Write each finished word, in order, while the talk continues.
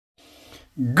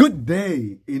Good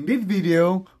day! In this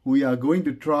video, we are going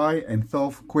to try and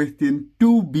solve question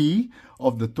 2B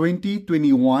of the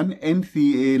 2021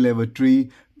 NCEA Level 3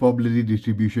 probability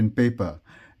distribution paper.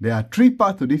 There are 3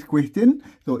 parts to this question,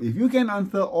 so if you can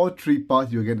answer all 3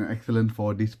 parts, you'll get an excellent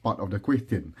for this part of the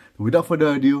question. So without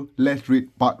further ado, let's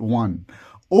read part 1.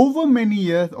 Over many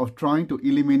years of trying to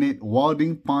eliminate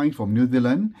wilding pines from New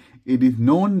Zealand, it is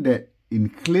known that in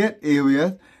cleared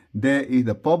areas, there is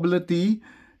a probability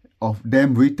of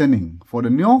them returning. For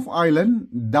the North Island,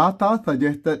 data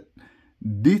suggested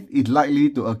this is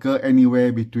likely to occur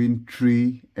anywhere between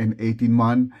 3 and 18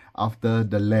 months after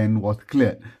the land was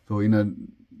cleared. So in a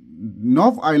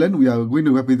North Island, we are going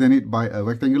to represent it by a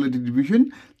rectangular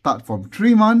distribution, start from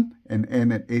 3 months and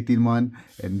end at 18 months,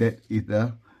 and that is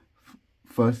the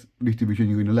first distribution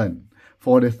you're going to learn.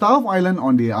 For the South Island,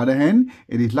 on the other hand,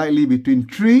 it is likely between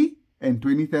 3 and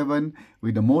 27,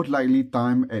 with the most likely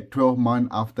time at 12 months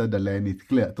after the land is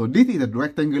cleared. So this is a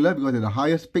rectangular because it's the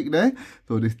highest peak there.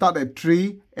 So they start at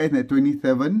 3, end at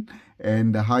 27,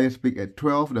 and the highest peak at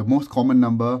 12. The most common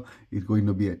number is going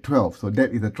to be at 12. So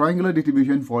that is a triangular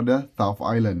distribution for the South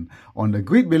Island. On the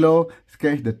grid below,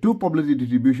 sketch the 2 probability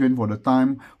distribution for the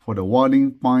time for the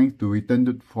wilding pines to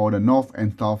return for the North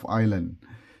and South Island.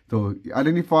 So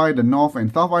identify the North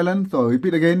and South Island. So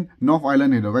repeat again, North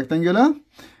Island is a rectangular,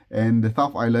 and the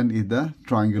South Island is the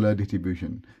triangular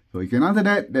distribution. So you can answer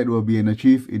that. That will be an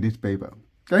achieve in this paper.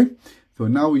 Okay. So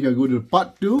now we shall go to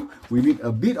part 2. We need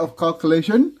a bit of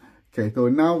calculation. Okay. So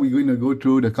now we're going to go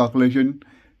through the calculation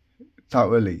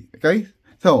thoroughly. Okay.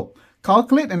 So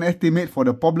calculate and estimate for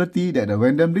the probability that a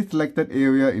randomly selected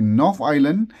area in North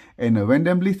Island and a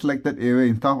randomly selected area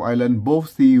in South Island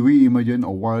both see re-emergence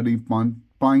of wilding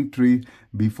pine trees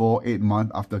before 8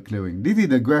 months after clearing. This is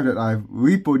the graph that I've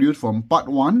reproduced from part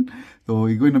 1. So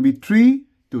it's going to be 3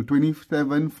 to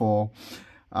 27 for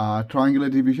triangular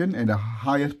distribution, and the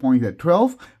highest point is at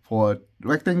 12. For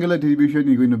rectangular distribution,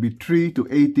 you're going to be 3 to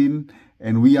 18,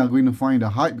 and we are going to find the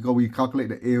height because we calculate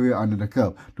the area under the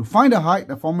curve. To find the height,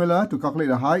 the formula to calculate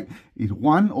the height is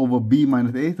 1 over b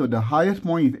minus a. So the highest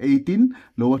point is 18,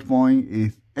 lowest point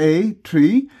is a,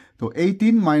 3. So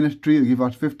 18 minus 3 will give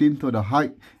us 15. So the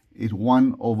height is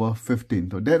 1 over 15.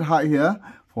 So that height here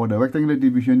for the rectangular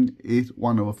distribution is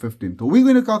 1 over 15. So we're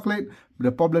going to calculate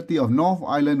the probability of North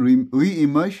Island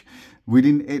re-emerge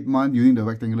within 8 months using the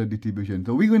rectangular distribution.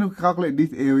 So we're going to calculate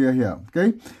this area here.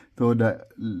 Okay. So the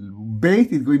base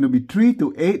is going to be 3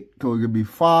 to 8. So it will be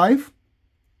 5.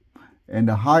 And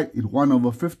the height is 1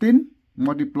 over 15.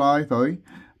 Multiply,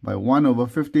 by 1 over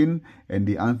 15, and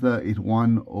the answer is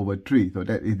 1 over 3. So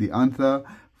that is the answer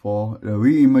for the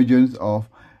re-emergence of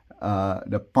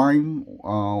the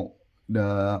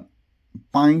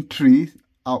pine trees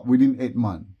out within 8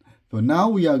 months. So now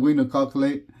we are going to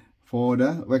calculate for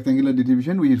the rectangular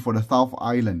distribution, which is for the South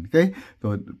Island. Okay,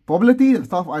 so the probability of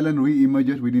South Island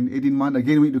re-emerges within 18 months.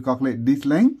 Again, we need to calculate this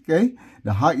length. Okay,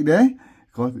 the height there.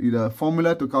 Because the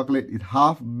formula to calculate is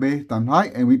half base times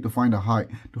height, and we need to find the height.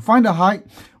 To find the height,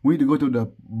 we need to go to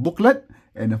the booklet,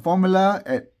 and the formula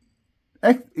at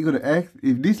x equal to x.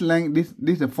 If this length, this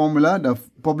is the formula, the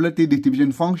probability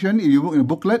distribution function. If you look in the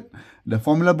booklet, the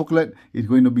formula booklet is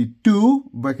going to be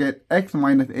 2 bracket x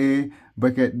minus a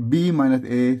bracket b minus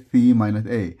a c minus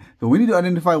a. So we need to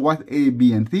identify what's a,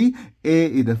 b, and c. A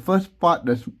is the first part,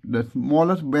 the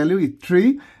smallest value is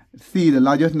 3. C, the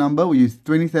largest number, which is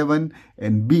 27,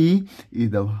 and B is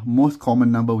the most common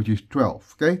number, which is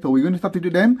 12. Okay, so we're going to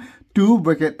substitute them. 2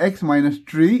 bracket x minus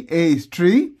 3, A is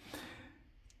 3,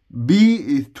 B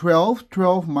is 12,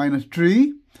 12 minus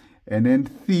 3, and then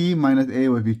C minus A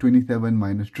will be 27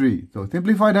 minus 3. So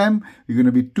simplify them, you're going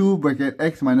to be 2 bracket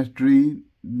x minus 3,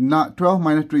 12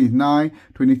 minus 3 is 9,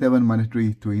 27 minus 3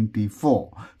 is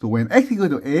 24. So when x equal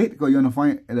to 8, because you want to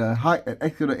find the height at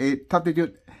x equal to 8,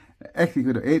 substitute x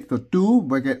equal to 8, so 2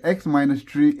 bracket x minus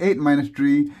 3, 8 minus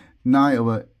 3, 9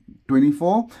 over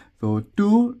 24. So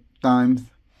 2 times,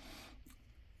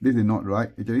 this is not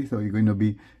right actually, so you're going to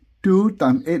be 2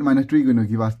 times 8 minus 3 is going to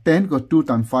give us 10, because 2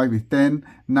 times 5 is 10,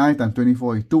 9 times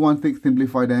 24 is 216,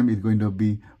 simplify them, is going to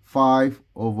be 5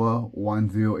 over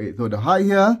 108. So the height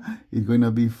here is going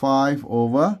to be 5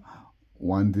 over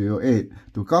 108.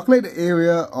 To calculate the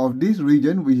area of this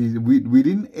region, which is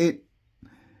within 8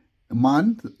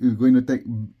 month, you're going to take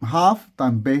half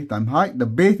times base times height. The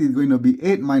base is going to be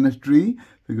 8 minus 3. So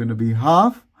you're going to be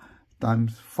half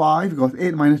times 5, because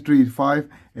 8 minus 3 is 5,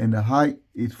 and the height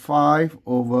is 5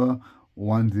 over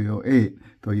 108.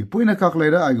 So you put in a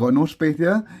calculator, I got no space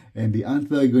here, and the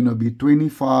answer is going to be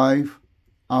 25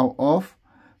 out of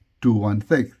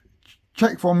 216.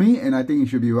 check for me, and I think it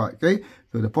should be right. Okay,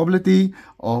 so the probability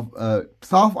of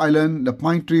South Island, the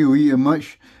pine tree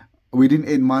re-emerge within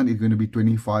 8 months is going to be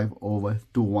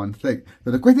 25/216.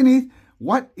 So the question is,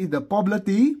 what is the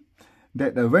probability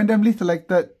that the randomly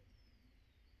selected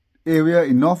area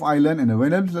in North Island and the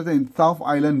randomly selected in South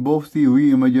Island both see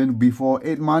re-emergence before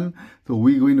 8 months? So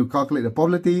we're going to calculate the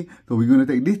probability. So we're going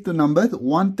to take these two numbers,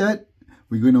 1/3,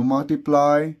 we're going to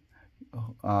multiply,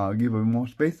 give a more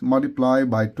space, multiply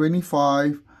by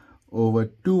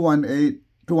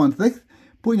 25/216.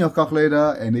 Put in your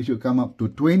calculator and it should come up to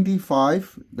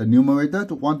 25. The numerator,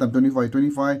 1 times 25 is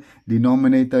 25.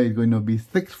 Denominator is going to be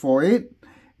 648.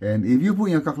 And if you put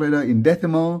in your calculator in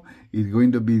decimal, it's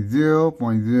going to be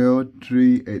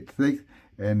 0.0386.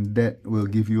 And that will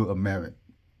give you a merit.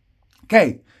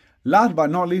 Okay. Last but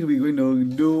not least, we're going to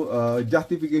do a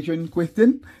justification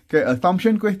question. Okay,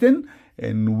 assumption question.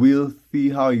 And we'll see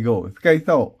how it goes. Okay,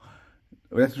 so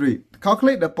let's read.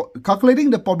 Calculating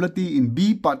the probability in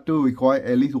B part 2 requires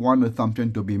at least one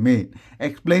assumption to be made.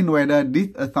 Explain whether this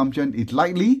assumption is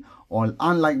likely or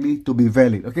unlikely to be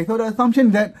valid. Okay, so the assumption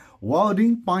is that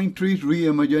wilding pine trees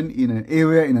re-emergent in an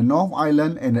area in the North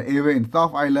Island and the area in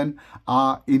South Island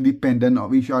are independent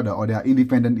of each other, or they are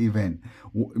independent events.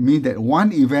 Means that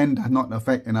one event does not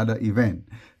affect another event.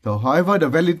 So however, the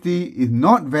validity is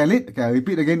not valid. Okay, I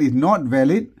repeat again, is not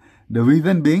valid. The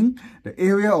reason being, the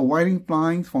area of wilding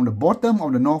pines from the bottom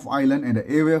of the North Island and the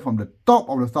area from the top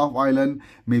of the South Island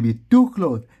may be too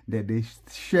close that they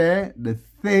share the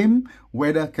same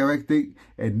weather characteristic,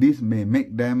 and this may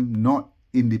make them not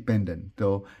independent.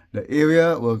 So the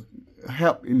area will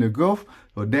help in the growth,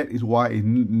 so that is why it's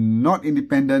not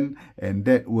independent, and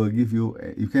that will give you,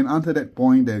 you can answer that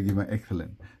point, that will give an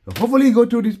excellent. So hopefully go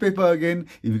through this paper again.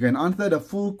 If you can answer the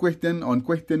full question on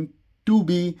question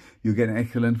 2B, you get an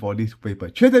excellent for this paper.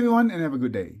 Cheers everyone, and have a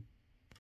good day.